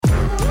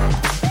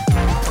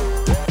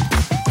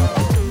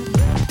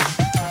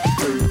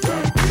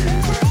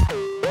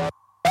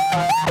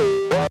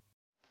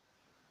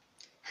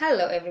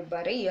Hello,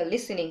 everybody. You're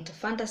listening to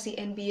Fantasy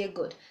NBA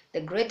Good,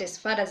 the greatest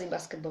fantasy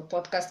basketball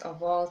podcast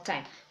of all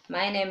time.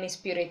 My name is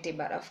Purity,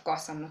 but of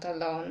course, I'm not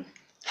alone.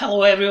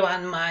 Hello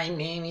everyone, my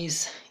name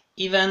is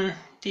Ivan.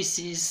 This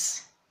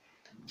is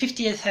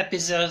 50th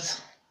episode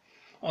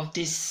of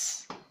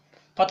this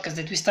podcast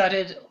that we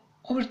started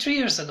over 3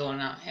 years ago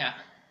now. Yeah.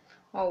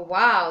 Oh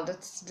wow,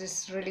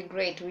 that's really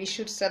great. We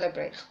should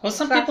celebrate. Well,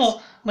 some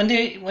people when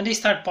they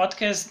start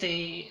podcasts,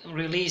 they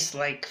release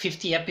like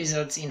 50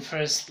 episodes in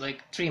first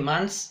like 3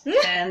 months,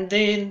 and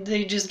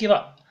they just give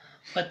up.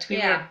 But we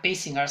were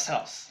pacing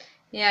ourselves.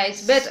 Yeah,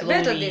 it's better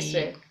this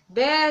way.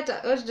 Better,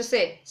 what to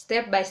say?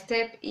 Step by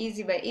step,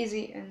 easy by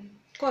easy, and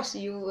of course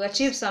you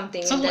achieve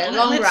something in the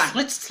long run.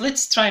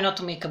 Let's try not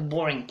to make a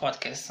boring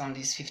podcast on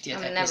this 50th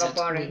I'm episode. never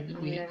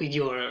boring. With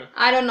your.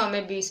 I don't know.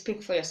 Maybe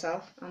speak for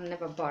yourself. I'm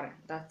never boring.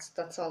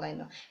 That's all I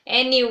know.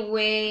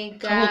 Anyway,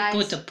 guys. I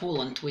will put a poll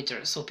on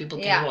Twitter so people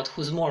can vote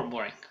who's more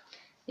boring.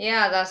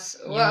 Yeah, that's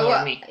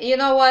me. You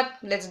know what?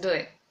 Let's do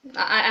it.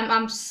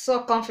 I'm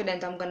so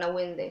confident I'm gonna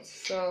win this.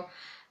 So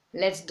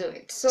let's do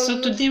it. So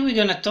today we're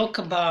gonna talk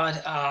about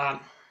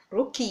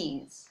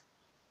rookies.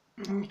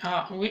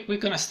 We're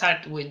gonna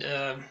start with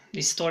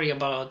this story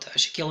about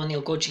Shaquille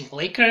O'Neal coaching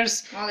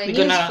Lakers. We're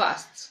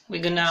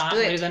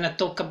gonna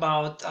talk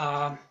about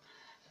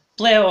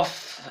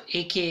playoff,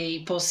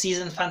 aka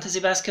postseason fantasy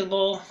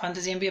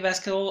NBA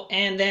basketball,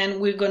 and then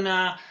we're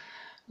gonna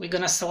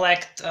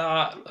select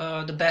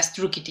the best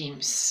rookie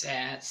teams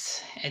at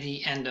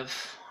the end of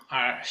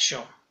our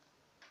show.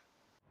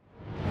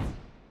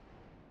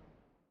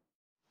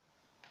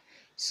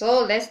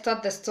 So let's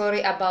start the story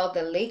about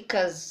the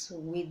Lakers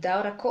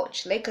without a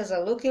coach. Lakers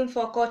are looking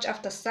for a coach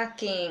after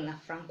sacking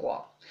Frank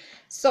Wall.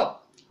 So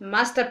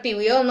Master P,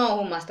 we all know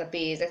who Master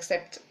P is,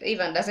 except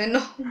Ivan doesn't know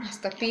who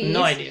Master P is.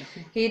 No idea.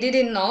 He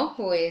didn't know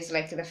who is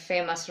like the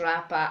famous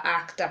rapper,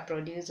 actor,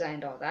 producer,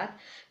 and all that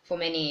for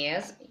many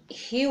years.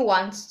 He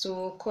wants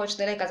to coach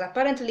the Lakers.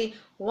 Apparently,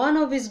 one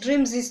of his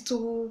dreams is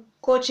to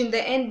coach in the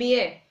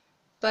NBA.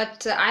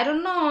 But I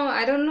don't know.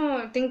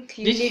 I think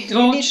did he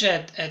coach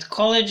at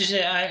college?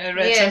 I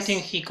read something.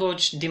 He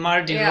coached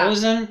DeMar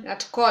DeRozan.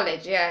 At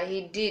college, yeah,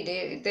 he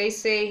did. They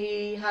say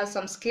he has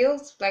some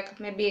skills, like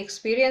maybe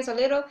experience a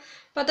little,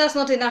 but that's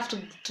not enough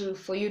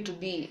for you to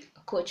be a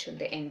coach in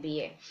the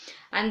NBA.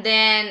 And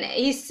then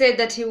he said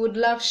that he would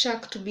love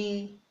Shaq to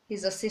be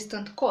his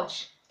assistant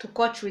coach, to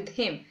coach with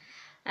him.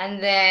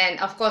 And then,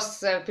 of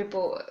course,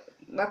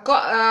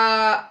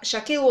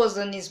 Shaquille was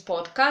on his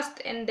podcast,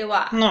 and they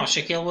were. No,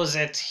 Shaquille was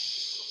at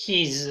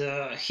his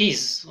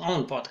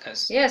own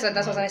podcast. Yes, and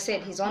that's what I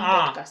said. His own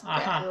podcast.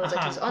 He was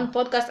at his own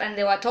podcast, and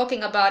they were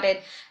talking about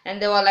it,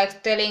 and they were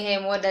like telling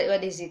him what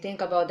does he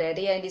think about the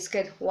idea, and he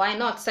said, "Why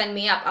not sign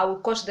me up? I will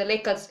coach the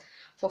Lakers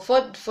for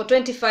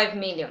 25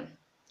 million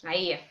a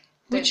year.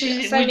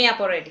 Sign me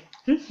up already."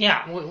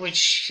 Yeah,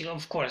 which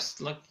of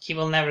course, like he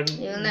will never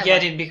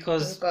get it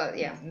because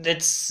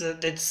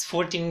that's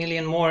 14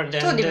 million more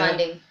than too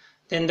demanding.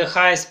 Than the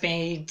highest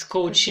paid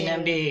coach in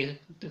NBA,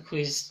 who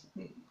is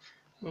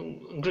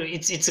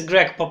it's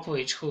Greg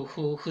Popovich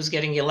who's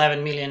getting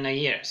 11 million a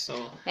year.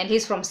 So and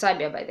he's from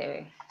Serbia, by the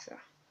way. So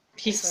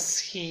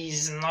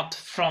he's not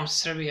from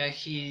Serbia.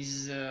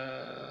 He's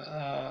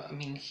I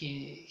mean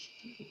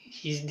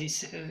he's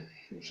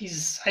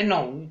I don't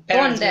know,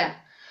 born there.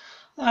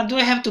 Do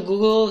I have to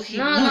Google?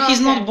 No,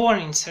 he's not born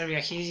in Serbia.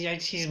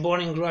 He's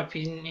born and grew up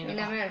in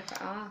America.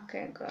 Oh,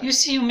 okay, good. You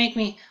see, you make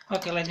me...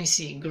 Okay, let me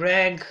see.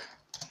 Greg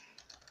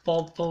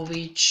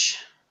Popovich.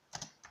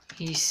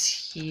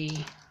 Is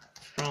he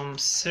from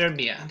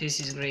Serbia? This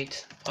is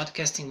great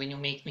podcasting when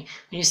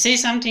you say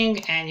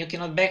something and you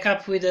cannot back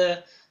up with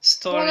a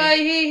story. Well,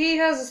 he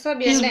has a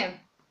Serbian name.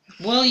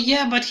 Well,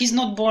 yeah, but he's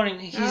not born in...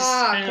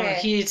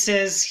 It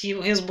says he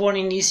was born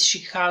in East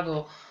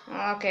Chicago,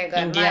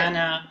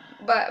 Indiana.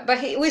 But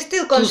we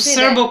still consider...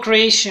 To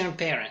Serbo-Croatian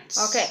parents.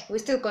 Okay, we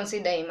still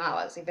consider him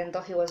ours, even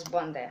though he was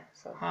born there.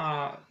 So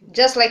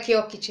just like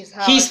Jokic's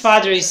house. His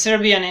father is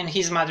Serbian and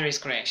his mother is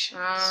Croatian.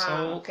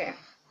 Okay.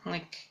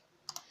 Like,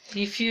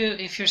 if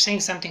you're saying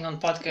something on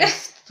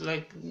podcast,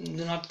 like,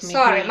 do not make...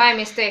 Sorry, my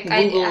mistake.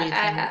 Google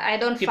I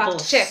don't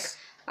fact check.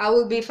 I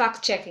will be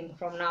fact checking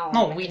from now on.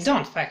 No, we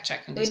don't fact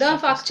check. We don't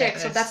fact check,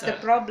 so that's the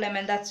problem,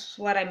 and that's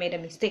what I made a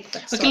mistake.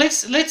 Okay,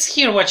 let's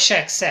hear what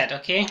Shaq said.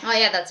 Okay. Oh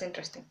yeah, that's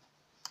interesting.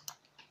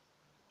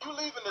 You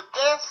leaving the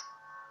desk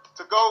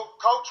to go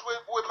coach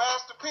with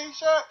Master P,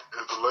 Shaq?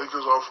 If the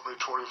Lakers offer me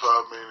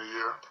 $25 million a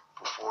year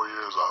for 4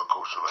 years, I'll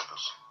coach the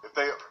Lakers. If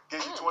they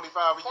give you $25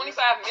 a year?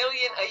 $25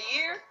 million a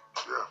year?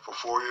 Yeah, for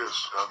 4 years.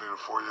 I need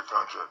a 4-year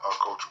contract. I'll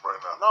coach him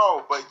right now.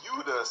 No, but you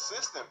the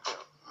assistant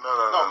pimp. No,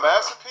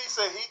 Master P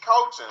said he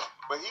coaching,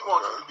 but he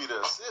wants you to be the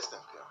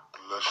assistant pimp.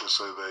 Let's just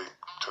say they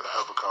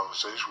have a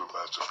conversation with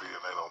Master P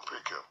and they don't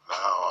pick him.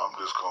 Now I'm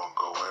just gonna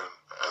go in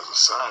as a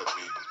side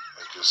meeting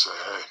and just say,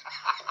 hey,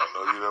 I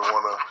know you didn't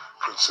want to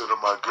consider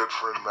my good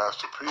friend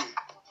Master P,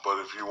 but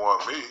if you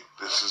want me,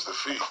 this is the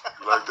fee.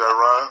 You like that,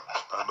 Ryan?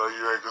 I know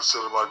you ain't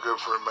consider my good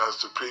friend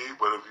Master P,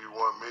 but if you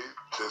want me,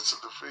 this is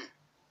the fee.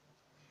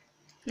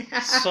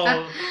 So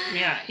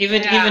yeah,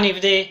 even Yeah. even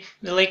if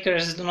the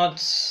Lakers do not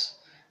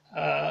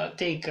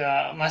take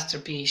Master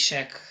P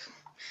Shaq,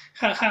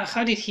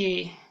 how did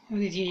he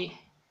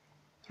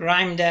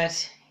rhyme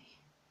that?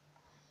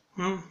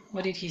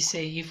 What did he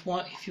say? If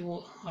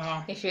you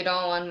If you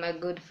don't want my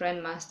good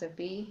friend Master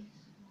P,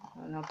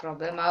 no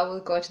problem. I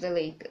will coach the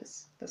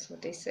Lakers. That's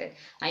what they said.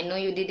 I know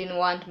you didn't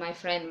want my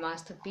friend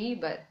Master P,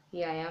 but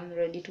here I am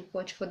ready to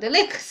coach for the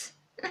Lakers.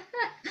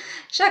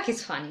 Shaq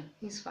is funny.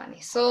 He's funny.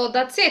 So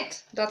that's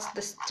it. That's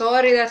the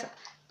story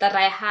that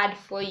I had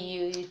for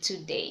you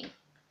today.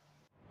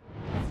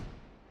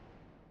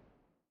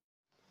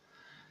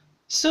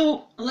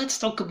 So let's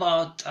talk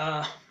about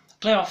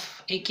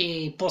playoff,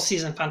 aka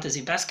postseason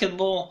fantasy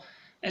basketball.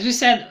 As we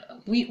said,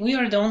 we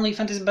are the only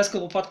fantasy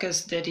basketball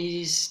podcast that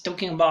is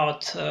talking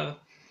about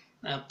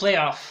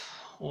playoff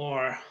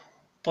or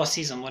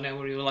postseason,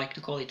 whatever you like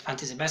to call it,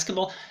 fantasy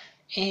basketball.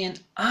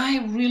 And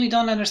I really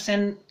don't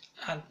understand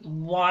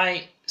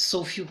why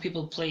so few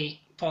people play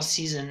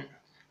postseason,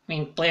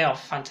 playoff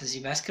fantasy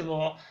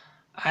basketball.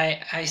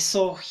 I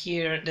saw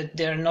here that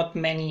there are not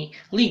many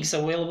leagues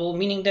available,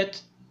 meaning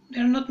that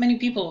there are not many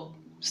people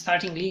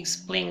starting leagues,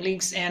 playing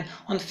leagues, and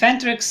on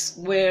Fantrax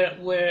where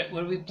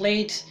we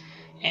played,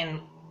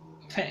 and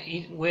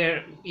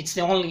where it's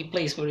the only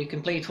place where you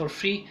can play it for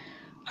free.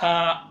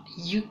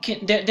 You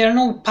can there are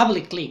no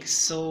public leagues,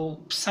 so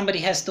somebody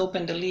has to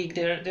open the league.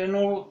 There are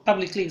no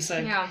public leagues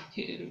that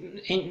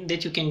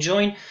you can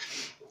join.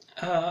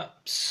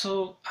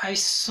 So I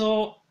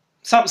saw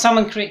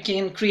someone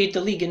can create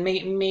the league and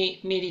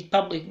made it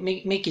public,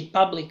 make it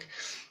public.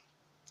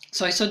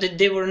 So I saw that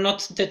there were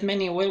not that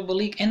many available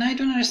league, and I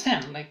don't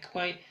understand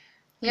why.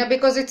 Yeah,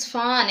 because it's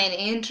fun and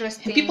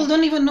interesting. And people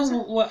don't even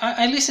know.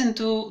 I listened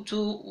to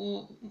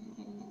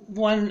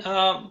one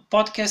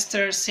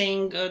podcaster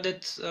saying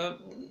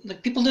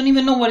that people don't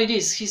even know what it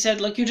is. He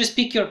said you just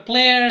pick your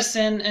players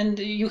and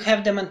you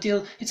have them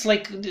until it's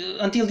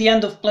until the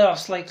end of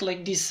playoffs, like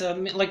this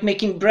like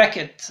making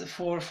bracket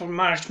for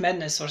March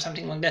Madness or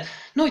something like that.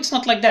 No, it's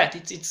not like that.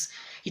 It's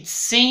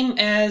same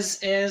as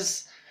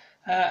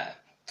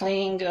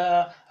playing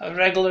a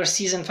regular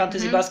season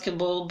fantasy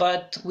basketball,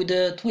 but with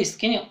a twist.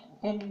 Can you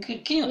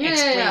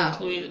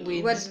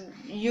explain But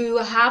you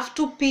have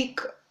to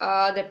pick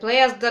the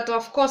players that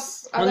of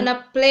course are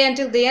gonna play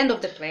until the end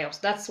of the playoffs.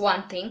 That's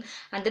one thing,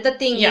 and the other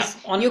thing is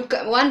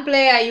one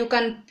player you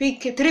can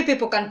pick, 3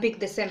 people can pick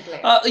the same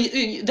player.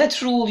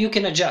 That rule you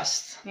can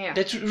adjust.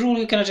 That rule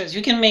you can adjust.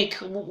 You can make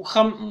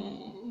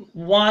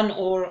one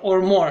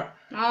or more.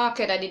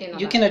 Okay, I didn't know.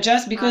 You can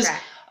adjust because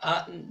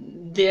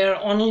there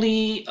are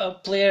only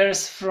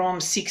players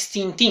from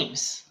 16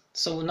 teams.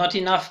 So not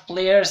enough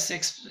players,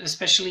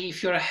 especially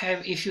if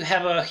you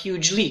have a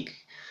huge league.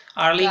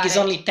 Our league is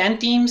only 10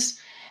 teams,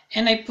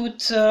 and I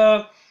put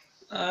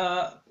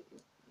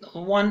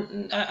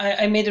one.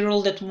 I made a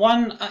rule that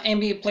one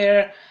NBA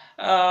player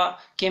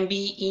can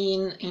be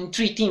in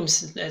 3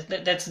 teams.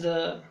 That's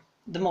the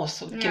most.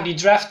 So it can be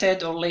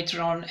drafted or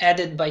later on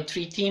added by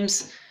 3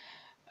 teams.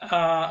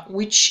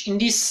 Which in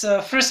this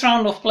first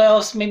round of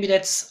playoffs, maybe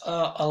that's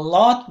a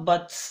lot,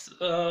 but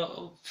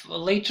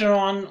later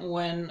on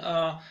when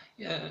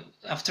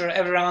after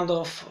every round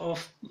of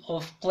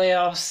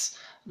playoffs,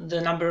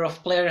 the number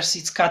of players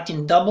is cut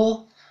in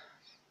double.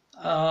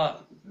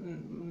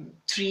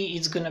 3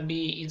 it's gonna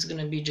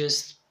be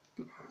just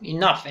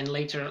enough, and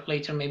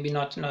later maybe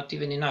not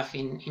even enough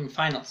in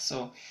finals.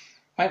 So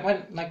why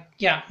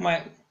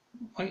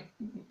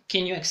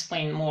can you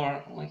explain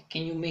more?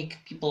 Can you make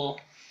people?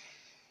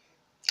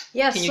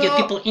 Can you get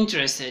people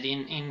interested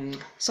in?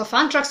 So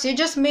Fantrax, you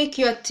just make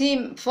your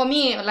team. For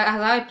me, as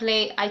I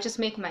play, I just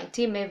make my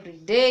team every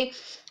day,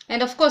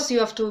 and of course you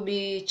have to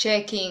be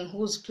checking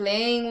who's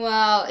playing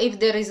well. If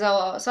there is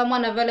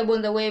someone available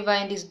in the waiver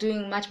and is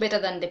doing much better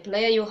than the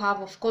player you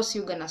have, of course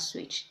you're gonna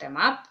switch them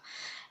up.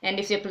 And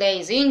if the player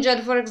is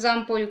injured, for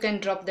example, you can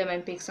drop them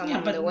and pick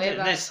someone on the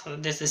waiver.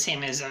 That's the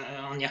same as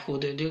on Yahoo.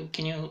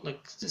 Can you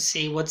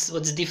say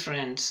what's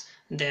different?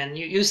 Then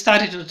you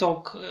started to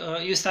talk.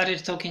 You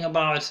started talking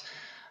about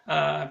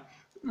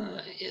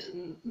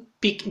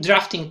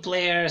drafting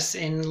players,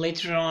 and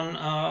later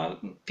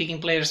on picking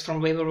players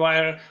from waiver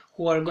wire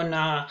who are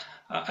gonna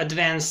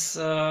advance.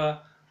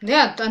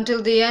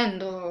 Until the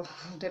end of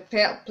the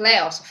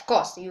playoffs. Of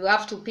course, you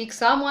have to pick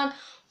someone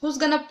who's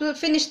gonna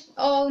finish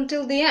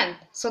until the end.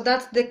 So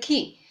that's the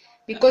key.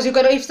 Because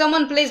if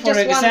someone plays just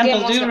one game, what's the point? For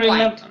example, do you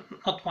remember?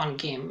 Not one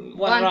game.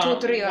 One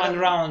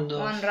round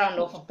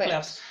of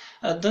playoffs.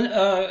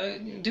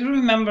 Do you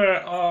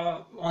remember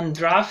on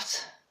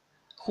draft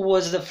who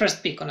was the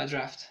first pick on a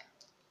draft?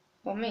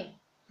 For me?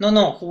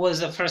 No. Who was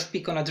the first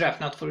pick on a draft?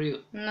 Not for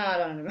you. No, I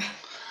don't remember.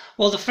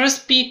 Well, the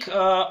first pick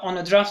on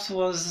a draft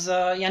was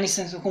Giannis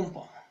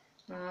Antetokounmpo.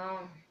 Oh.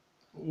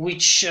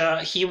 Which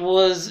he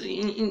was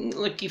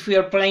if we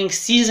are playing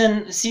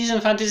season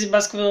fantasy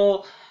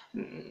basketball,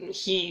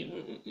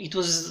 it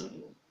was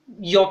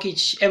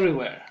Jokic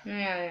everywhere.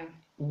 Yeah.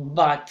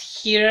 But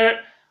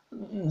here,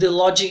 the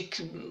logic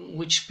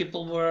which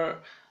people were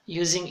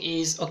using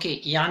is,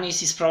 okay,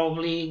 Giannis is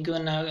probably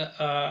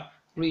gonna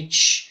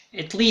reach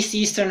at least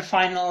Eastern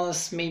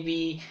Finals,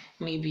 maybe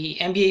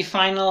NBA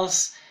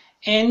Finals,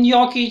 and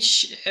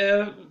Jokic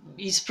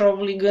is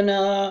probably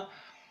gonna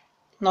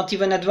not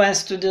even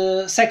advance to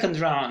the second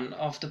round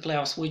of the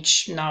playoffs,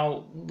 which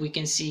now we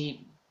can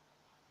see.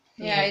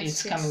 Yeah,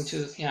 it's coming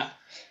to, yeah.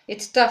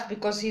 It's tough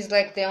because he's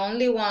like the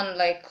only one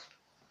like.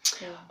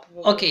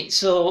 Okay,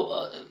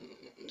 so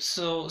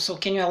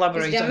can you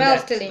elaborate Is on Jamel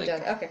that? still Like,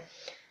 injured? Okay.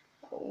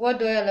 What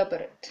do I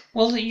elaborate?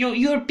 well,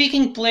 you're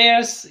picking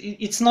players.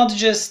 It's not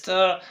just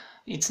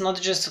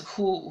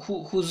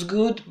who's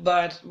good,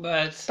 but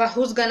But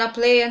who's gonna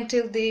play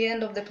until the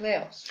end of the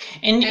playoffs?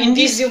 and And in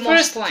gives this you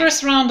most points.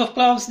 first round of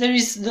playoffs, there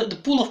is the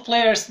pool of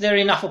players. There are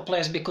enough of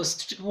players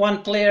because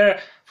one player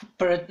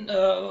per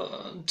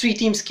three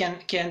teams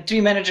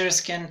three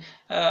managers can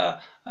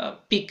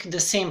pick the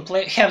same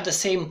play, have the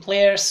same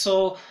player.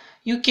 So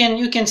you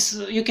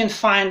can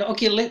find,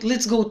 okay,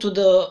 let's go to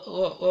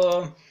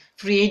the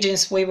free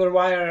agents waiver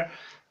wire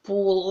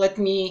pool. Let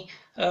me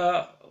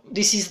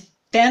this is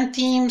 10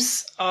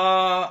 teams,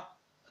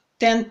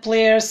 10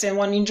 players and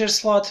one injured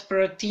slot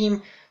per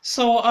team,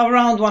 so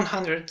around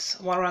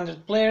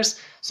 100 players.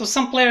 So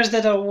some players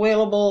that are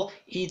available,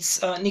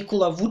 it's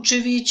Nikola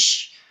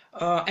Vucevic,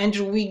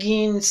 Andrew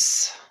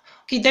Wiggins.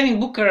 Okay, Devin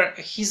Booker,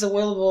 he's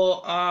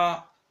available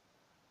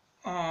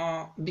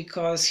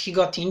because he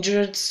got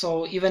injured,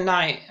 so even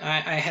I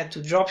had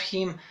to drop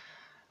him.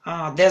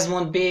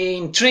 Desmond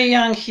Bain, Trae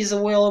Young, he's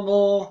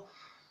available.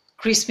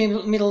 Chris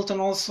Middleton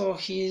also,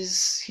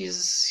 he's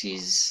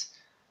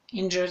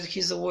injured,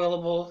 he's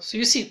available. So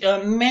you see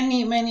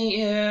many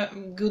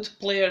good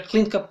players.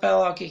 Clint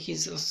Capella, okay,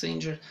 he's also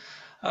injured.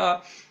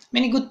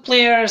 Many good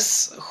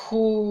players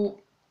who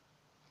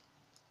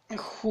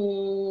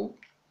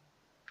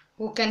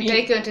can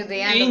take you until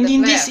the end of the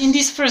playoffs. In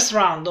this first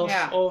round of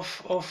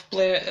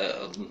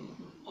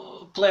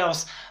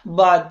playoffs,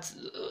 but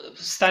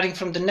starting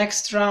from the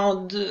next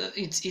round,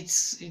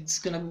 it's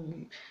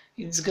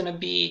gonna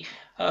be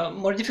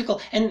more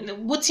difficult.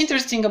 And what's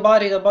interesting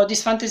about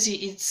this fantasy,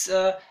 it's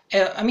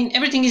I mean,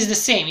 everything is the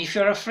same. If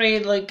you're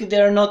afraid like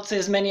there are not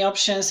as many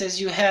options as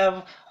you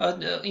have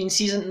in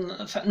season,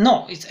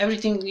 no,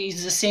 everything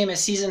is the same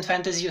as season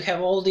fantasy. You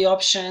have all the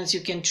options.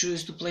 You can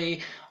choose to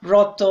play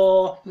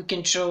Roto. You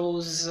can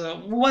choose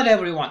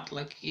whatever you want.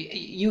 Like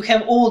you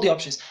have all the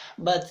options,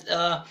 but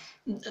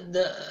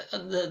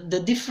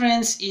the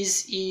difference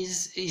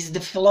is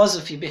the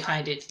philosophy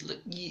behind it.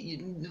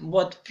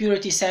 What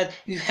Purity said,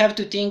 you have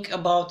to think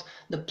about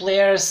the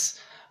players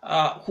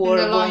who in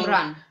are the long going,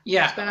 run.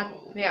 yeah,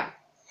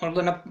 are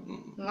gonna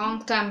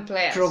long-term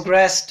players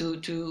progress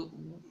to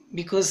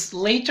because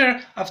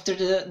later after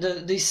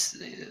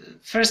this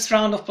first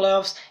round of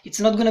playoffs, it's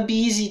not gonna be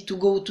easy to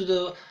go to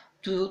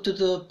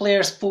the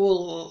players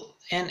pool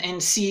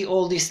and see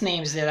all these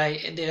names that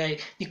I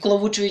Nikola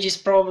Vucevic is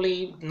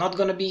probably not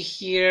gonna be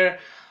here.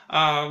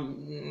 I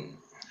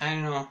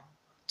don't know.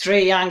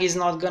 Trae Young is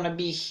not gonna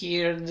be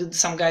here.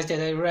 Some guys that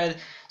I read.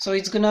 So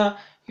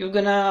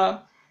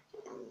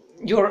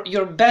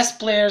your best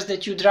players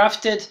that you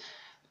drafted,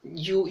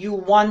 you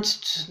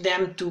want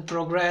them to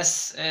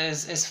progress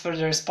as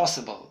further as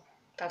possible.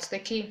 That's the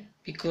key.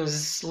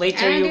 Because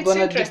later And you're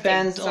gonna interesting,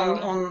 depend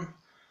so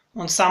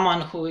on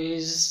someone who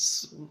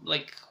is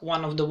like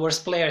one of the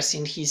worst players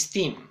in his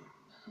team,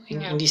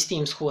 in these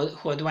teams who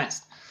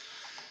advanced.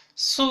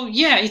 So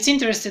yeah, it's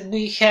interesting.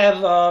 We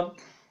have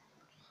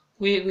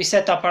we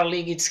set up our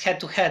league. It's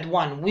head-to-head,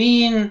 one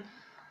win.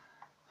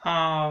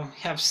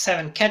 Have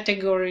 7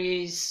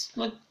 categories.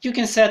 Like you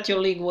can set your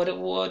league what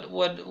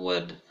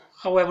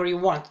however you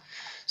want.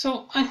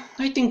 So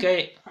I think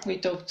we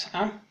talked.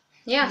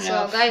 Yeah.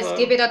 So guys,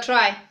 give it a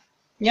try.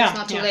 Yeah, it's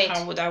not too late.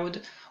 I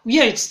would.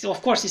 Yeah, it's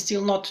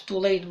still not too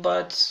late,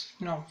 but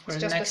for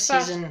the next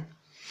season.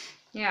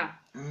 Yeah.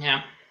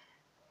 Yeah.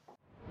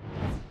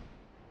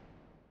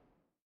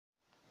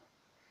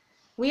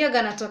 We are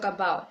gonna talk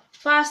about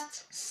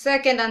first,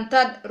 second, and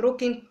third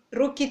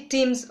rookie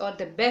teams, or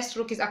the best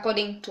rookies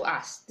according to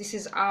us. This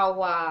is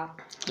our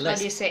list. How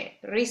do you say,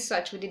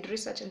 research? We did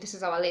research, and this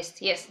is our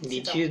list. Yes.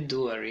 Did you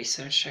do a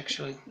research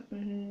actually?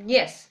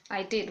 Yes,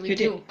 I did. We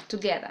do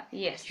together.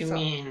 Yes. You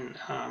mean?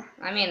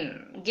 I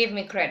mean, give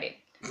me credit.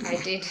 I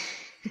did.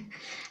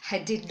 I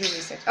did do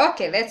research.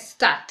 Okay, let's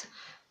start.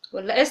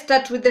 Well, let's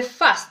start with the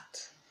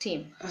first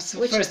team.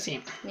 First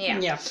team. Yeah.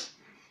 Yeah.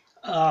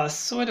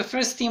 So the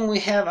first team we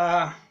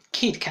have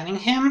Cade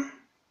Cunningham.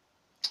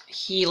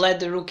 He led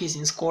the rookies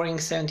in scoring,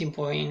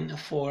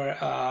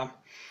 17.4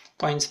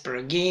 points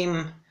per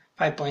game,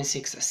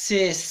 5.6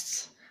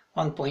 assists,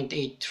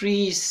 1.8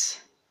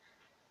 threes,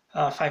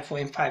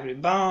 5.5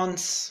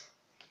 rebounds.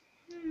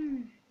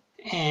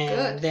 And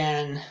Good.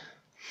 Then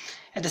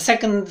at the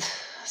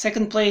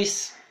second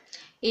place,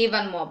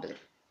 Evan Mobley.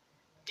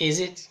 Is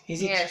it?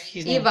 Yes,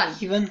 his Evan.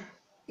 Name?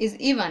 Is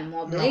Evan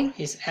Mobley? No,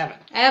 he's Evan.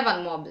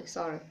 Evan Mobley.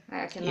 Sorry,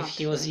 I cannot. If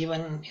he was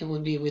Evan, it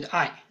would be with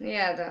I.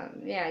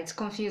 Yeah, it's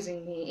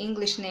confusing me.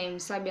 English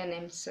names, Serbian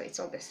names, so it's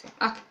all the same.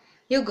 Okay,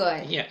 You go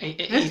ahead. Yeah,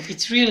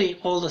 it's really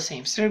all the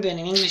same. Serbian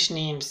and English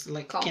names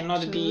like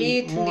cannot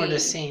be more the Completely.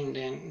 same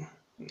than.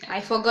 I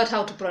forgot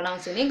how to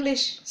pronounce in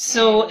English.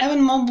 So and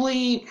Evan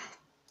Mobley,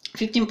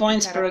 15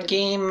 points per interrupted.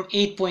 game,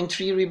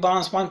 8.3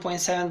 rebounds,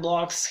 1.7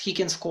 blocks. He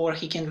can score,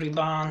 he can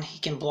rebound, he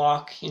can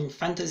block in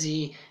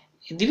fantasy.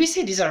 Did we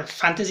say these are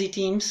fantasy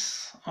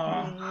teams?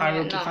 High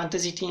rookie no.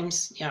 fantasy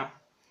teams? Yeah.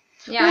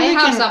 Yeah, Well, I they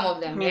have can- some of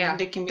them. yeah, Yeah,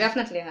 they can be-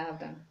 definitely have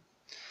them.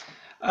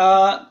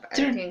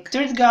 think-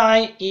 Third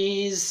guy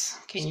is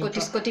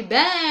Scotty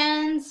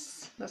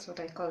Barnes. That's what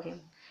I call him.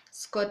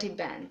 Scotty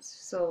Barnes.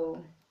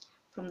 So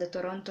from the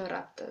Toronto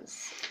Raptors.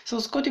 So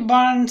Scotty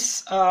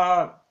Barnes,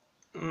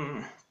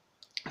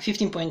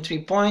 15.3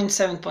 points,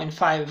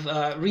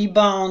 7.5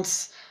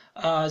 rebounds,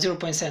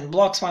 0.7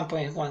 blocks,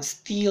 1.1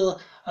 steal,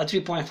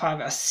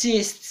 3.5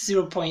 assists,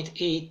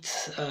 0.8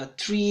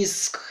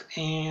 threes,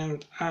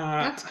 and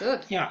That's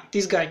good. yeah,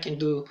 this guy can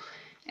do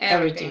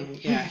everything.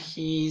 Yeah,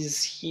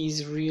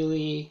 he's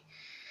really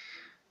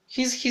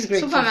he's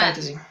great Superman. for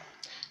fantasy.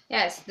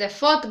 Yes, the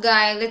fourth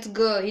guy. Let's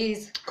go.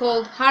 He's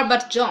called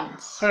Herbert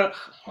Jones.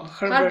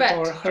 Herbert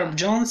or Herb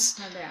Jones.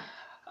 Oh, there.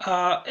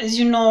 As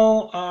you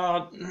know,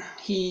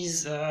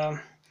 he's a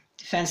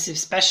defensive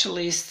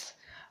specialist.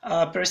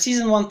 Per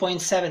season,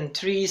 1.7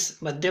 threes,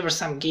 but there were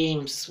some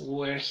games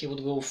where he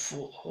would go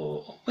for,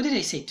 what did I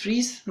say,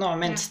 threes? No, I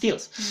meant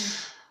steals.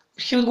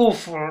 He would go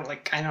for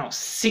like, I don't know,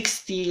 6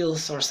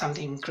 steals or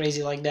something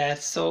crazy like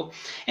that. So,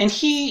 and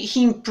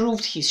he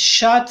improved his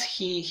shot.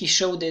 He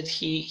showed that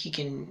he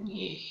can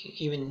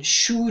even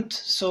shoot.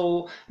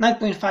 So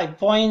 9.5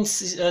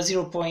 points,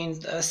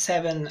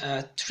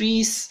 0.7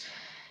 threes,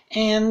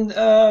 and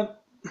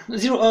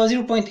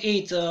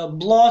 0.8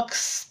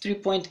 blocks,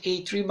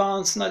 3.8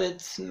 rebounds. Not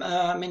that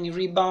many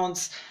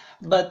rebounds,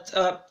 but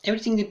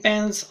everything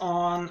depends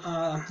on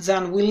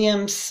Zion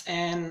Williams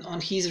and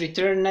on his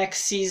return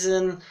next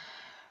season.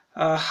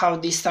 How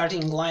the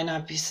starting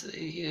lineup is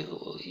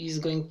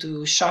going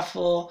to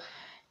shuffle,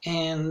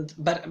 and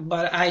but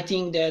I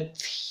think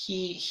that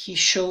he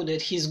showed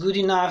that he's good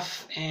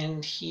enough,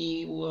 and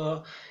he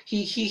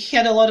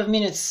had a lot of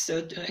minutes,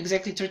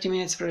 exactly 30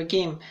 minutes per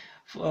game,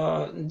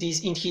 this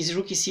in his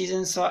rookie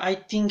season. So I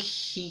think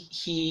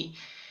he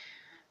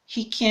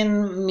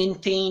can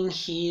maintain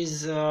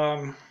his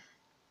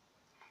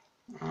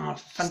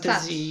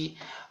fantasy.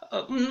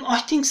 I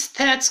think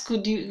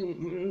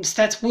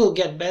stats will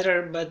get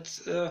better, but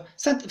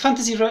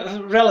fantasy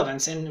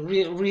relevance and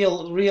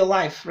real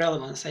life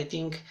relevance. I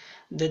think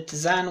that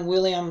Zion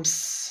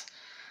Williams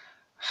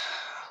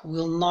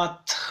will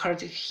not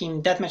hurt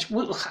him that much.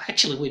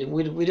 Actually,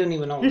 we don't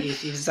even know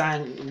if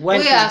Zion.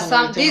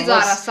 These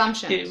are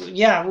assumptions.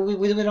 Yeah,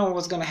 we don't know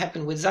what's going to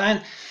happen with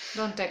Zion.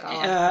 Don't take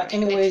our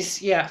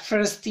anyways, yeah,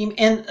 first team,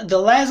 and the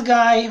last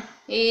guy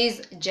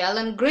is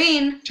Jalen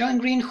Green. Jalen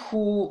Green,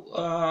 who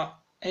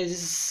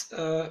as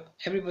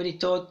everybody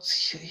thought,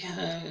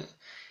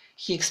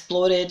 he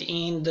exploded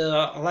in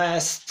the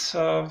last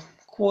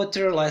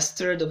quarter, last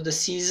third of the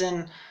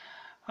season.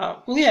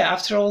 Well, yeah,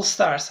 after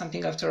All-Star,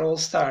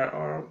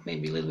 or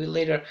maybe a little bit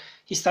later,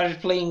 he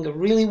started playing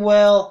really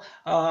well.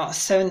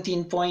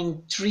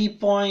 17.3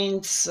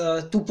 points,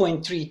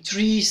 2.3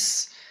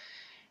 threes.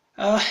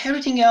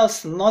 Everything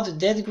else not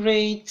that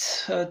great.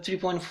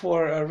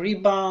 3.4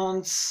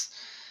 rebounds.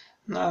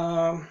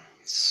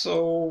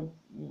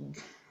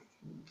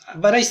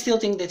 But I still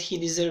think that he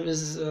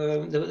deserves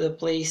the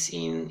place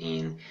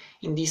in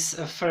this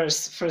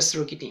first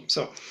rookie team.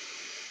 So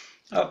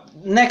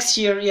next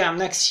year,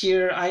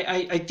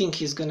 I think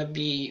he's gonna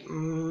be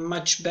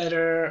much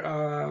better,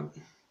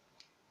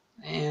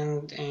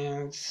 and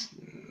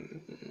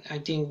I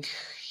think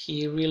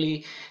he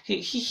really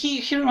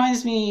he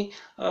reminds me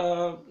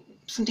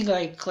something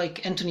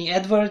like Anthony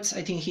Edwards.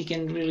 I think he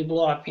can really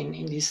blow up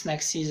in this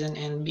next season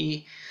and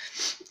be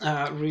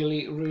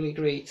really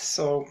great.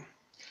 So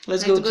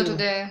let's go to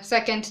the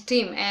second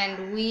team,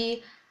 and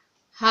we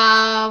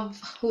have,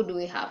 who do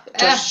we have?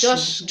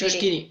 Josh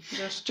Giddey.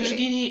 Josh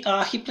Giddey.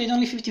 He played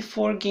only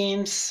 54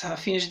 games.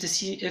 Finished the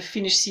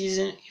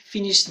season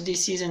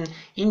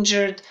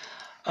injured.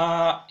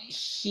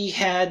 He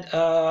had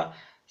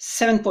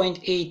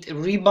 7.8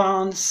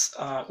 rebounds,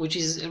 which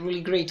is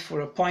really great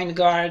for a point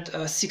guard.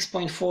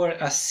 6.4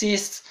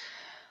 assists.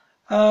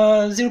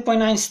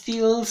 0.9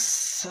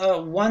 steals,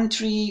 1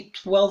 3,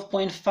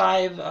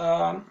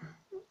 12.5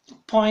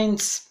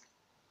 points.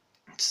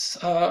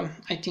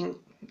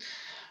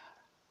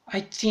 I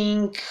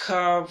think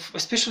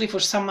especially for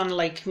someone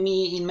like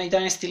me in my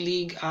dynasty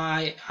league,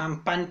 I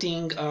am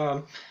punting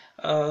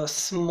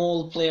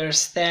small player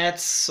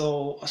stats.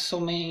 So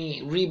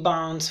many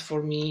rebounds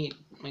for me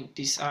like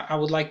this. I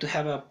would like to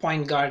have a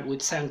point guard with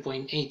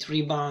 7.8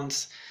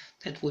 rebounds.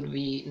 That would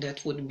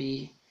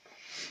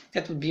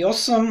be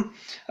awesome.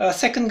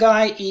 Second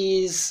guy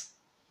is,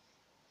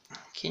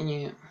 can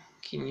you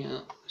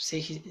say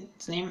his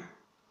name?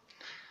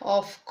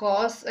 Of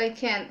course I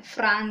can.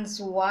 Franz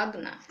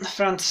Wagner.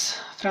 Franz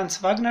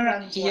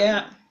Wagner.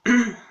 Yeah.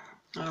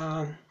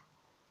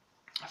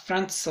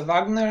 Franz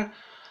Wagner.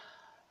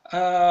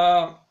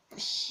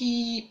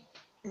 He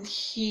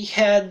he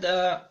had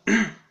a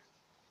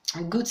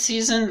good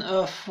season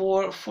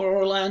for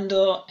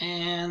Orlando,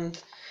 and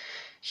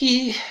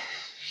he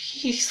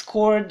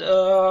scored.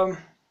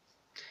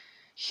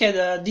 He had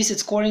a decent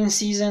scoring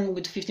season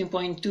with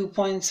 15.2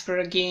 points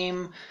per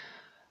game.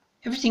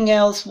 Everything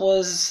else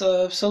was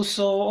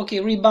so-so. Okay,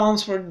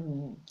 rebounds were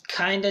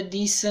kind of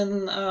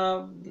decent,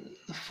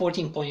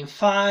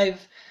 14.5,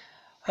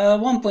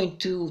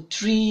 1.2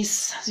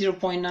 threes,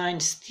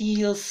 0.9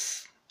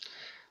 steals,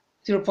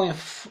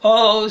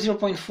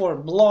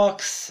 0.4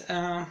 blocks.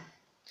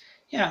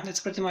 Yeah,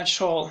 that's pretty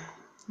much all.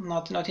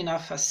 Not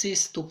enough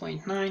assists,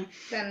 2.9.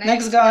 The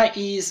Next guy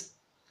is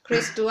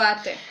Chris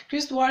Duarte.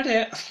 Chris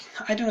Duarte.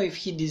 I don't know if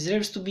he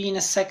deserves to be in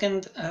a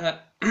second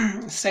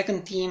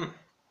team.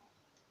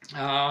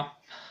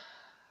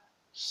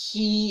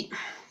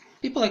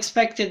 People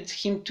expected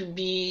him to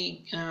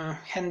be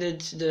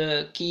handed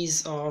the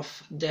keys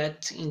of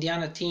that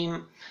Indiana's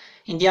team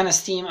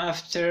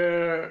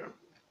after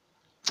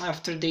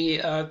they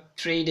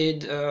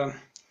traded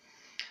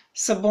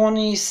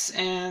Sabonis,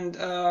 and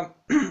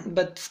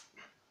but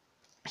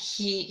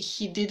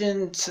he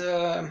didn't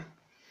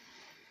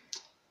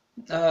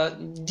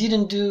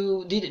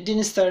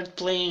start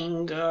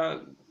playing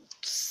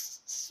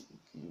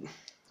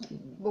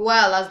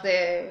Well, as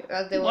they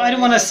well, I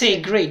don't want to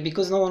say great,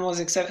 because no one was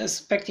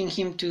expecting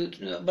him to,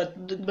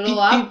 but blow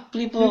up.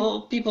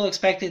 People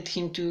expected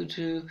him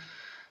to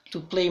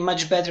play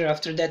much better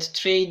after that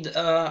trade.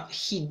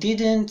 He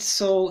didn't,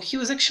 so he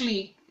was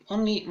actually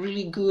only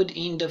really good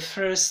in the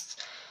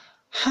first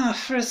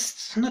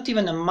not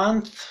even a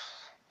month,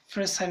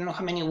 first I don't know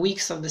how many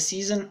weeks of the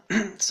season.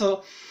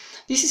 So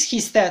this is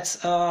his stats: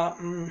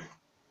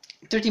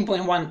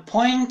 13.1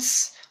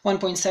 points,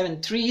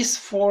 1.7 threes,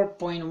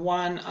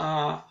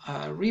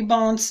 4.1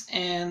 rebounds,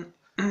 and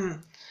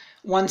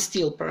 1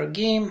 steal per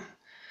game.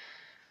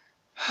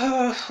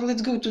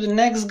 Let's go to the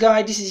next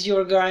guy. This is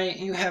your guy.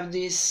 You have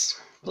this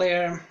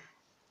player.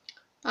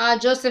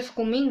 Joseph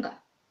Kuminga.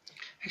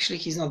 Actually,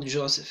 he's not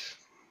Joseph.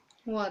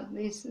 What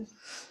is?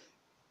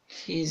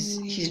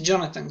 He's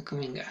Jonathan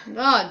Kuminga.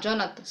 Oh,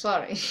 Jonathan.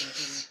 Sorry.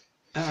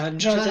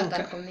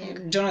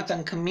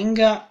 Jonathan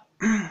Kuminga.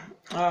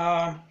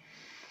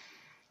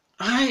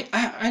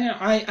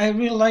 I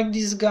really like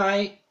this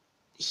guy.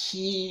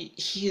 He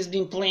has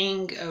been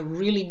playing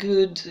really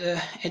good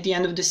at the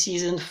end of the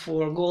season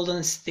for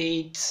Golden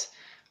State.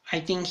 I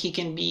think he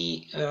can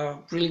be a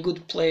really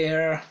good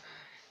player,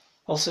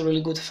 also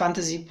really good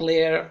fantasy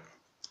player.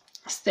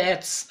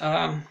 Stats: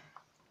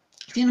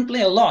 he didn't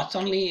play a lot,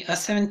 only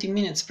 70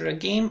 minutes per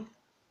game,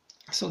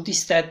 so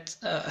this stats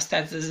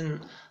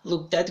doesn't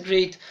look that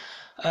great.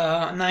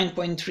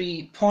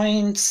 9.3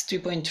 points,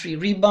 3.3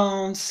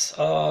 rebounds,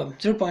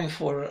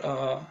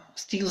 0.4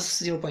 steals,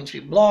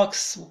 0.3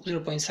 blocks,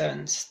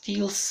 0.7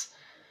 steals.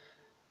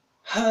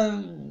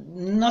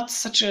 Not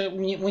such a,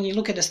 when you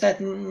look at the stat,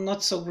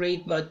 not so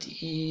great, but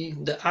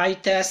the eye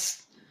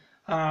test,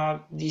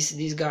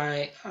 this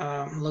guy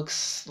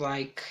looks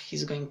like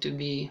he's going to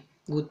be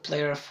a good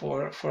player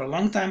for a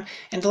long time.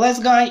 And the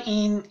last guy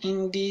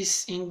in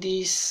this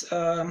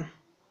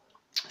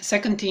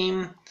second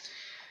team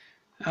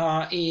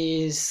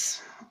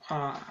is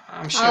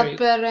I'm sure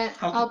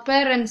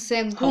Alperen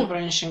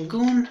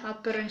Sengun.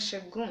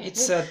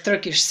 It's a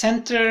Turkish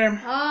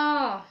center.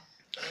 Oh.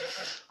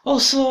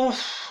 Also,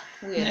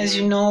 as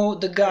you know,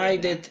 the guy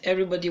that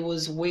everybody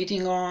was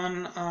waiting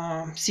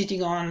on,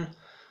 sitting on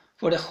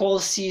for the whole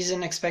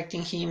season,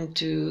 expecting him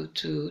to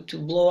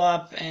blow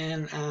up,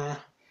 and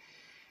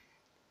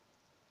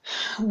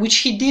which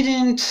he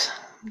didn't.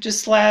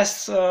 Just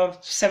last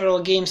several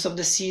games of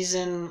the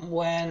season,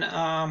 when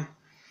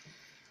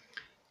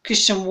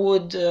Christian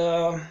Wood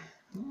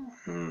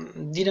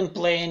didn't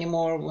play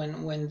anymore,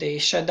 when they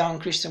shut down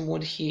Christian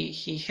Wood,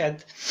 he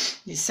had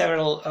these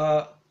several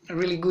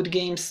really good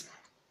games.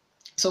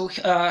 So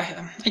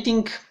I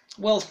think,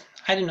 well,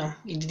 I don't know,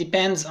 it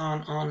depends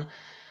on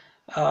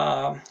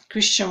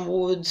Christian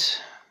Wood.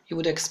 You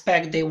would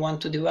expect they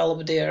want to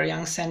develop their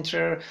young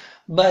center,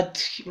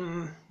 but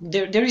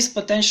there is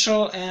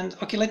potential. And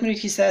okay, let me read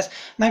his stats: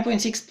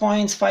 9.6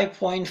 points,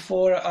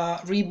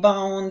 5.4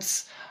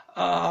 rebounds,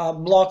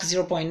 blocks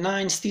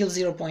 0.9, steals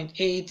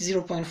 0.8,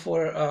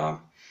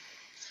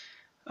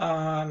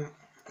 0.4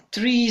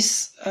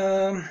 threes.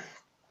 So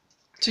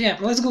yeah,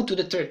 let's go to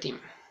the third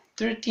team.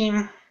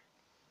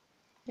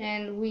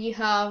 And we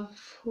have,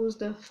 who's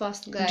the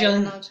first guy?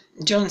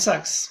 Jalen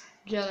Suggs.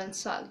 Jalen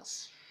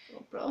Suggs,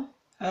 oh, bro.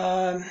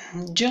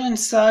 Jalen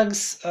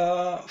Suggs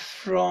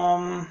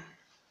from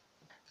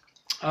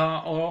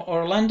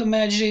Orlando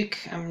Magic.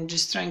 I'm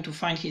just trying to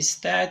find his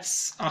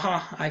stats.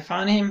 I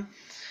found him.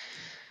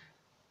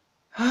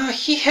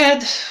 He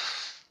had,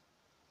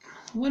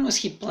 when was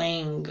he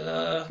playing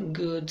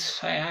good?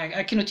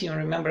 I cannot even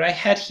remember. I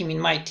had him in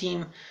my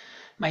team,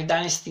 my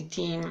dynasty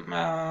team,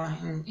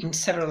 in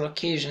several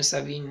occasions.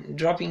 I've been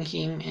dropping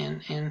him,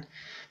 and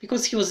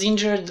because he was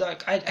injured,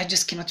 like I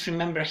just cannot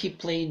remember. He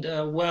played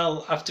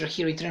well after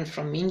he returned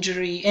from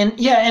injury,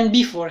 and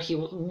before he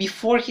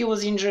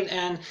was injured,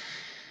 and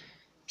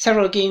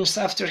several games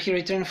after he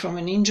returned from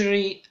an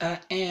injury,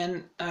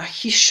 and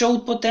he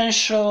showed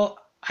potential.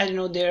 I don't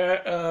know,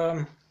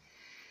 there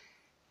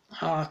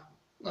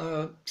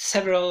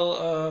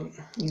several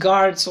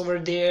guards over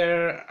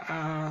there.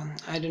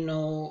 I don't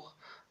know.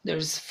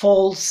 There's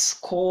Falls,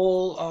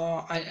 Cole.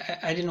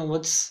 I don't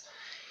know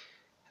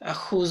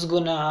who's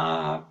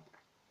gonna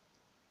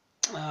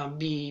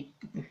be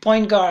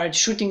point guard,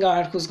 shooting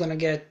guard, who's gonna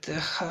get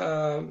I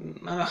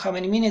don't know how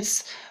many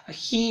minutes.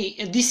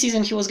 This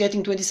season he was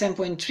getting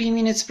 27.3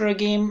 minutes per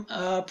game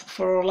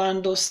for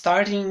Orlando,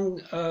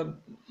 starting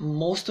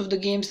most of the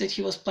games that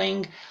he was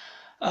playing.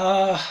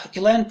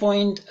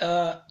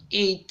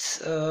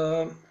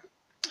 11.8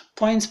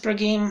 points per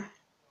game,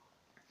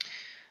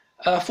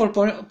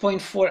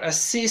 4.4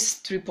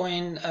 assists,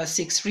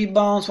 3.6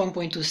 rebounds,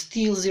 1.2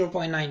 steals,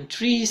 0.9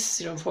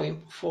 trees,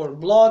 0.4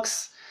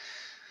 blocks.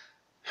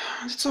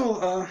 That's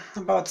all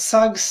about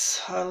Suggs.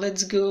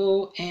 Let's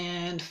go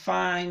and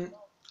find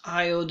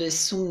Ayo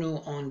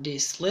Dosunmu on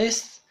this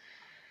list.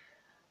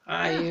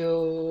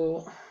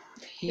 Ayo,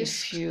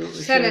 if you're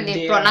Certainly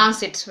there.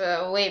 pronounce it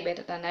way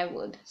better than I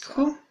would. So.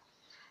 Who?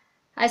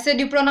 I said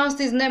you pronounced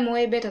his name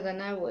way better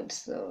than I would,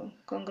 so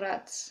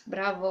congrats,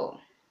 bravo,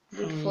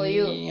 good for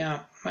you.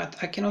 Yeah, but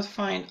I cannot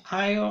find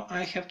Ayo.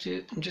 I have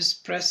to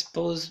just press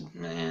pause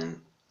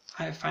and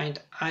I find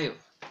Ayo.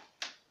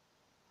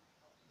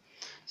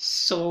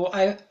 So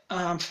I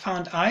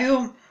found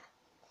Ayo.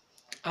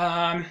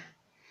 Ayo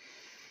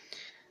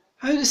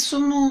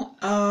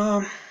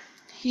Dosunmu,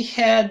 he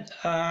had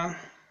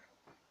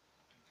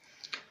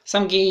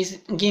some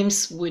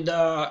games with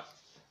a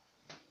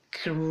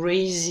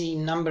crazy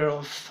number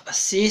of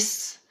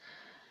assists,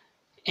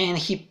 and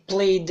he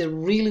played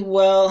really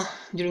well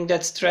during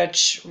that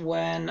stretch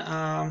when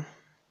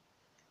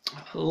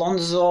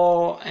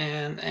Lonzo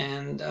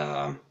and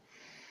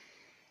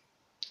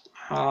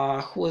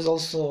who was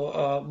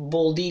also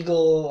Bald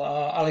Eagle,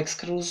 Alex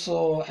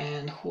Caruso,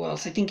 and who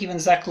else? I think even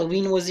Zach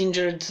LaVine was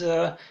injured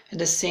at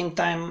the same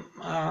time.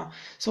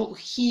 So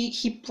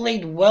he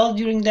played well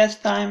during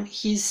that time.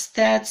 His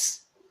stats,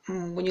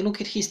 when you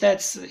look at his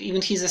stats,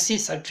 even his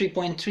assists are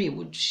 3.3,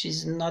 which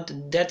is not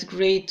that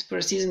great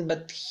per season,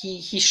 but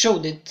he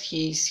showed it.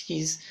 He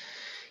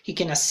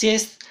can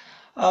assist.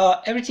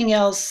 Everything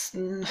else,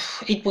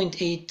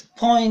 8.8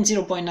 points,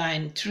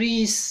 0.9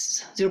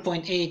 threes,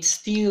 0.8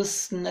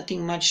 steals,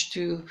 nothing much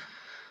to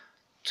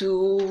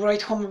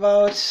write home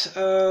about.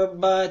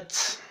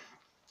 But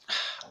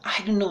I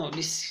don't know.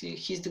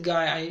 He's the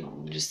guy.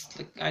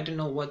 I don't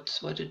know what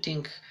to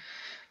think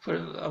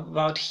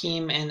about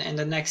him and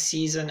the next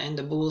season and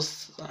the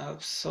Bulls.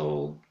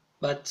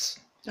 But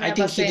I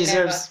think he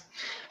deserves.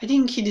 I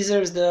think he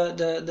deserves the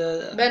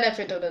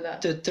benefit of the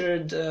doubt. The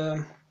third.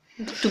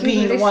 To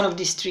be in one of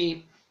these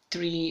three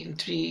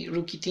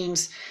rookie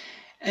teams.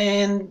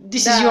 And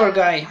this is your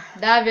guy.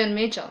 Davion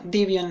Mitchell.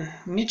 Davion,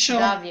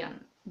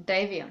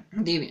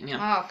 yeah.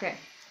 Oh, okay.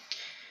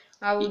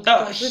 I would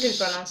completely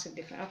pronounce it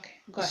different. Okay,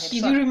 go ahead. Do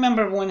you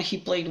remember when he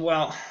played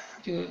well?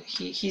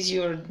 He's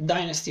your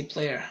dynasty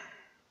player.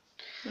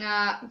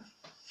 After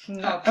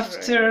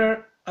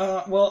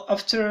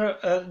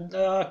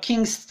the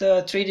Kings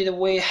traded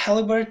away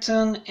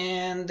Halliburton,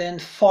 and then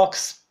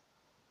Fox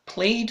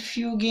played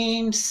few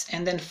games,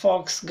 and then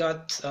Fox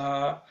got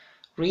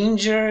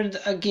re-injured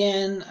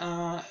again.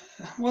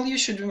 Well, you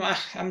should.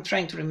 I'm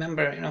trying to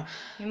remember.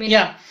 You mean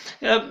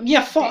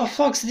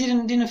Fox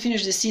didn't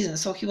finish the season,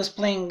 so he was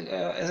playing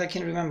as I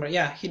can remember.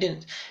 Yeah, he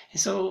didn't.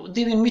 So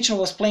Davion Mitchell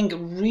was playing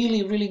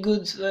really, really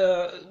good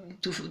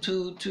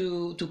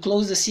to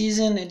close the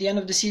season. At the end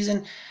of the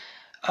season,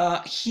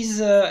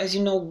 he's as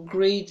you know,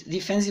 great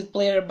defensive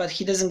player, but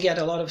he doesn't get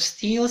a lot of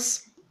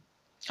steals.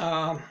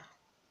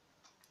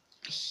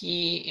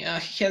 He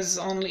had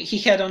only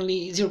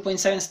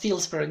 0.7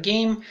 steals per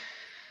game,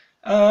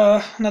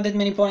 not that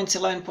many points,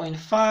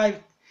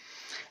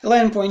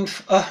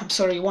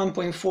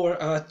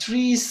 1.4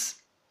 threes,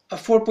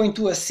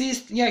 4.2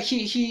 assists. Yeah,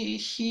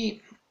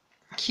 he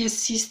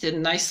assisted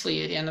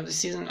nicely at the end of the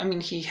season. I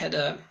mean, he had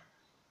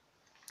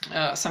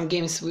some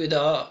games with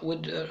a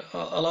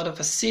lot of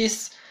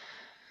assists.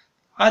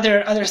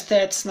 Other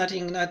stats,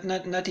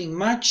 nothing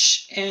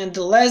much. And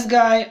the last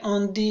guy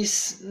on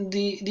this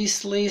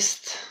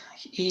list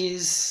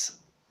is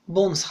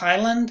Bones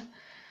Hyland.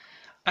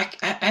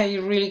 I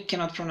really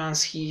cannot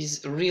pronounce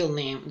his real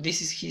name.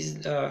 This is his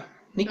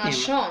nickname.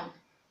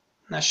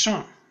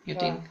 Nahshon. You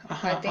think?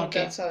 I think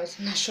okay. That's how it's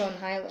Nahshon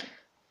Hyland.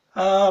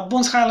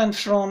 Bones Hyland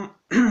from.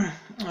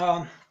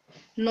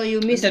 No, you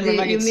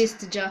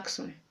missed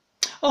Jackson.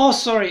 Oh,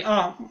 sorry.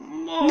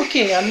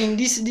 Okay. I mean,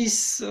 this.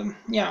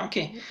 Yeah.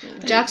 Okay.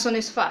 Jackson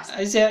is fast.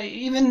 I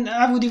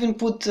would even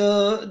put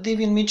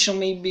Davion Mitchell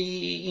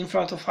maybe in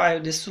front of Ayo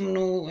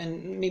Dosunmu,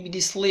 and maybe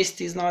this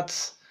list is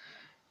not.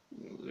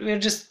 We're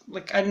just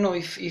like, I don't know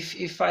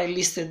if I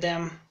listed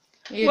them.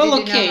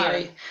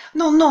 Okay.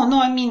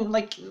 No. I mean,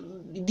 like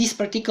this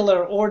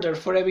particular order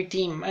for every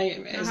team.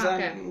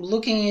 I'm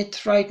looking at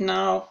it right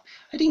now,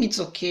 I think it's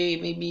okay.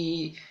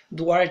 Maybe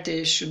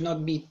Duarte should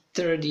not be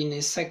third in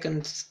his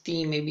second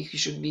team. Maybe he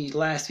should be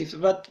last, fifth.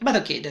 But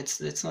okay,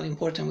 that's not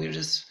important. We're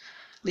just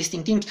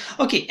listing teams.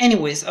 Okay.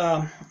 Anyways,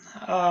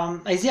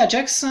 Isaiah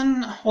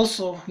Jackson,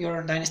 also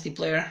your dynasty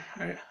player.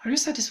 Are you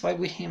satisfied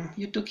with him?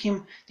 You took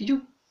him. Did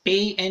you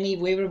pay any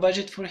waiver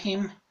budget for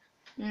him?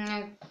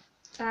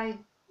 I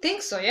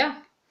think so. Yeah,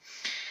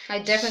 I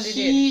definitely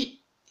did.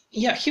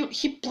 Yeah,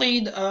 he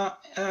played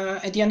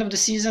at the end of the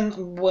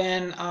season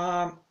when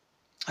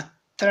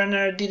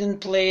Turner didn't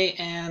play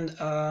and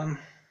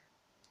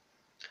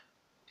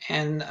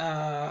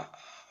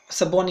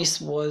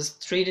Sabonis was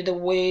traded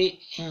away,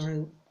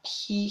 and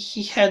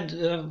he had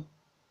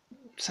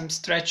some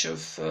stretch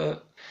of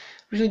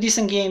really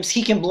decent games.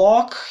 He can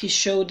block. He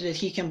showed that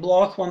he can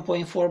block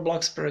 1.4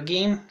 blocks per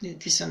game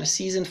this on a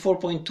season,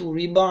 4.2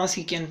 rebounds.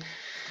 He can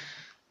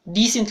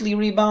decently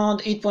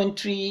rebound,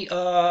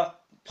 8.3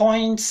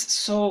 points.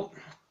 So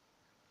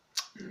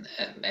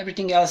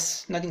everything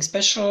else, nothing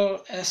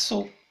special.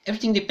 So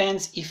everything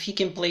depends if he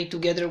can play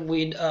together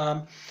with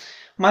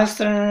Miles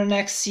Turner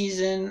next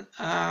season.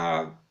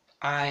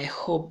 I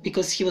hope,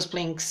 because he was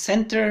playing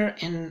center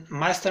and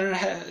Miles Turner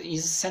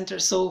is center,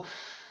 so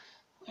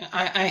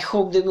I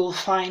hope they will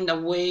find a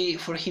way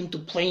for him to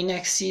play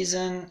next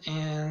season,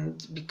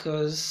 and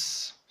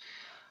because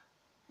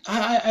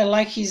I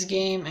like his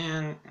game,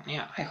 and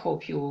yeah, I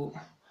hope you will.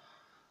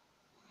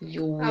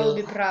 I will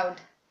be proud.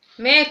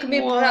 Make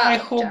me proud, I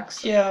hope,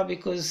 Jackson. yeah,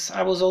 because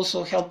I was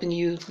also helping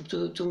you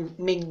to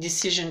make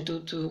decision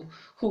to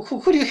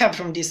who do you have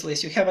from this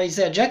list? You have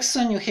Isaiah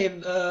Jackson, you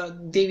have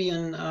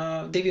Davion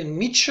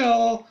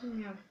Mitchell,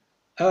 Yeah.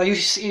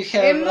 you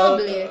have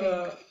Mobley, I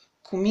think.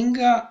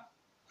 Kuminga.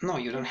 No,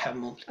 you don't have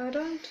Mobley. I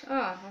don't.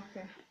 Oh,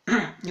 okay.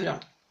 You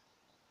don't.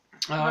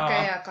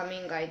 Okay, yeah,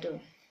 Kaminga, I do.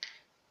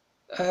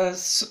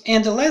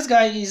 And the last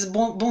guy is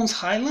Bones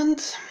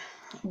Highland.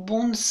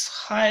 Bones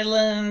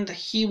Highland,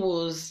 he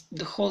was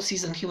the whole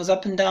season, he was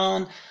up and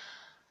down.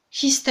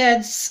 His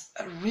stats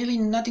are really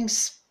nothing.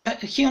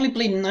 He only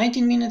played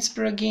 19 minutes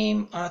per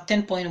game,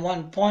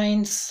 10.1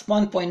 points,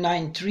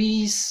 1.9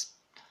 threes,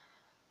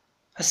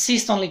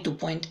 assists only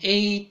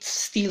 2.8,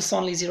 steals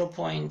only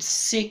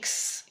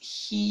 0.6.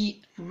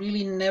 He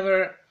really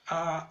never.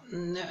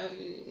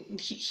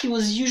 He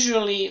was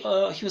usually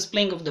he was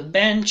playing off the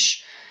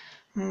bench.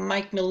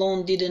 Mike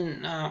Malone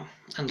didn't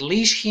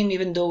unleash him,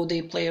 even though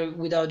they play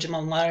without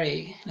Jamal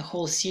Murray the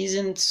whole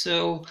season.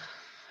 So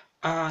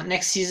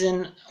next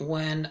season,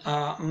 when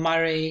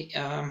Murray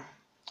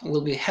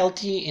will be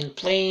healthy and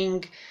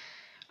playing,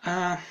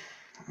 I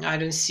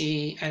don't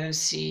see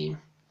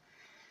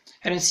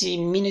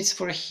minutes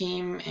for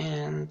him,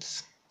 and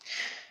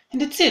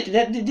that's it.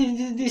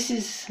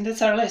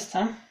 That's our list,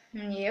 huh?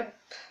 Yep,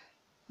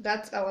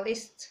 that's our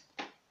list.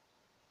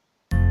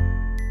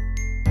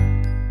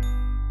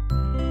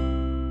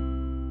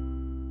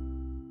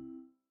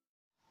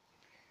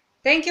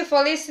 Thank you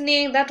for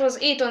listening. That was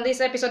it on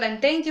this episode,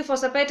 and thank you for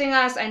supporting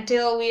us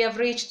until we have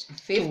reached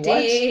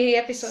 50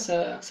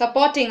 episodes.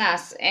 Supporting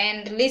us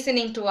and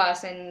listening to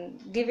us and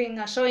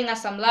showing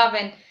us some love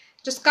and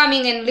just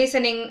coming and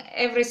listening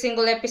every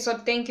single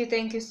episode. Thank you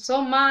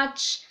so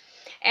much.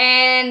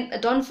 And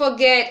don't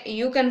forget,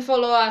 you can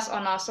follow us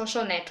on our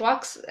social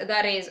networks.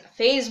 That is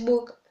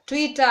Facebook,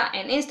 Twitter,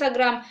 and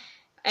Instagram,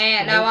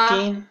 and our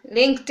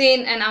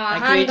LinkedIn and our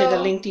handle. I created a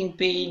LinkedIn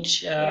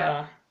page.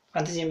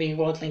 Fantasy NBA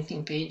GOAT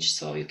LinkedIn page,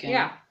 so you can.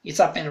 Yeah. It's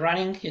up and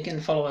running. You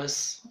can follow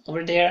us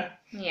over there.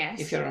 Yes.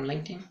 If you're on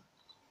LinkedIn,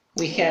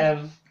 we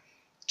have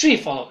 3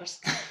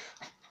 followers.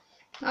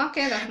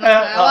 Okay, that's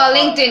not.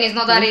 LinkedIn is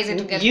not that easy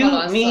to get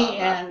followers. Me,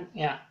 and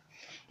yeah.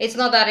 It's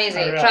not that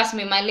easy. Trust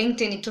me, my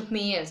LinkedIn, it took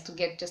me years to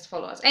get just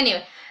followers.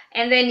 Anyway,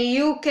 and then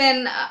you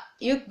can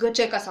you go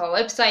check us our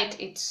website.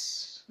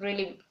 It's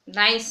really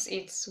nice.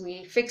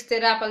 We fixed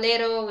it up a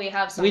little. We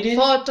have some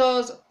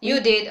photos. You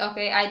did.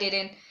 Okay, I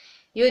didn't.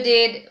 You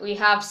did. We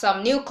have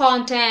some new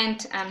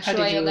content. I'm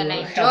sure you're gonna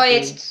enjoy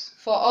it.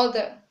 For all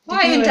the. Why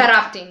are you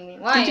interrupting me?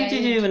 Why? Did you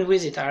even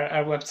visit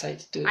our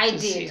website to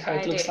see how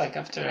it looks like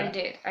after? I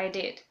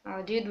did.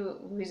 I did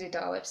visit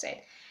our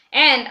website.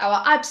 And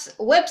our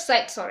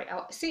website. Sorry.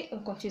 I'm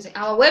confusing.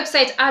 Our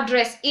website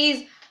address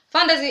is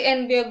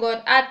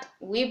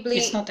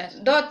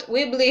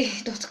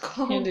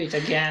fantasynbagod@weebly.com. You do it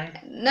again.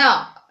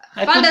 No.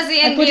 I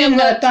put in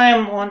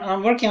time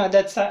on working on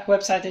that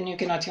website, and you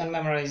cannot even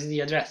memorize the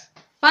address.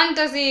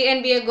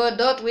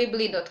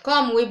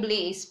 fantasynbagod.weebly.com.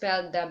 Weebly is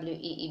spelled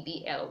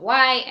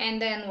WEEBLY. And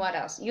then what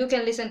else? You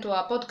can listen to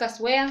our podcast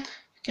where? You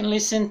can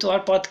listen to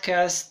our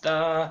podcast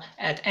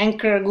at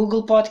Anchor,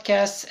 Google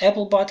Podcasts,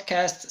 Apple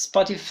Podcasts,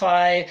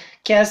 Spotify,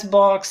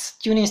 Castbox,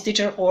 TuneIn,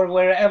 Stitcher, or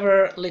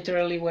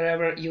literally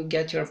wherever you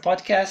get your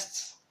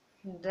podcasts.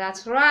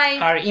 That's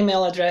right. Our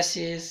email address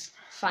is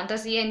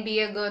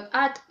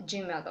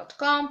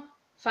fantasynbagod@gmail.com.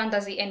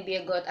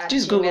 fantasynbagod@gmail.com.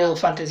 Just Google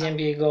Fantasy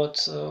NBA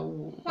GOAT.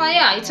 Well,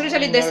 yeah, it's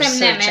literally the same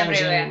name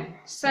everywhere.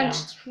 It's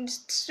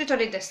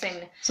literally the same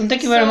name. So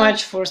thank you very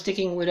much for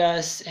sticking with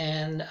us,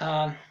 and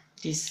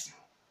these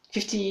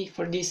 50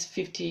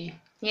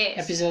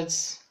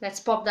 episodes. Let's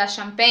pop that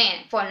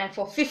champagne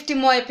for 50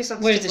 more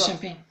episodes. Where's the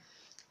champagne?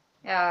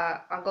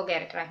 I'll go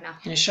get it right now.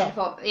 In a shop.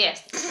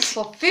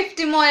 For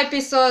 50 more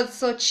episodes.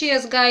 So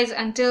cheers, guys.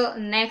 Until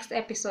next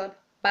episode.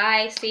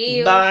 Bye. See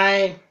you.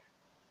 Bye.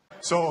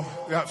 So,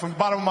 yeah, from the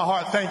bottom of my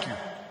heart, thank you.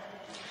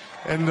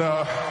 And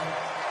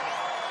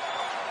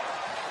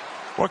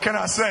what can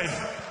I say?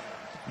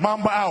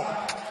 Mamba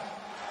out.